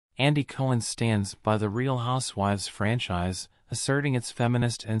Andy Cohen stands by the Real Housewives franchise, asserting its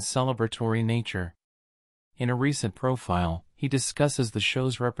feminist and celebratory nature. In a recent profile, he discusses the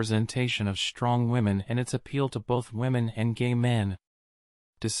show's representation of strong women and its appeal to both women and gay men.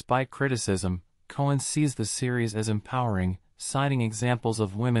 Despite criticism, Cohen sees the series as empowering, citing examples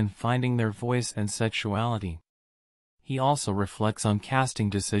of women finding their voice and sexuality. He also reflects on casting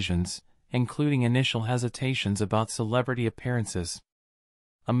decisions, including initial hesitations about celebrity appearances.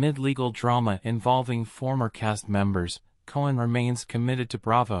 Amid legal drama involving former cast members, Cohen remains committed to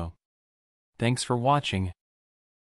Bravo. Thanks for watching.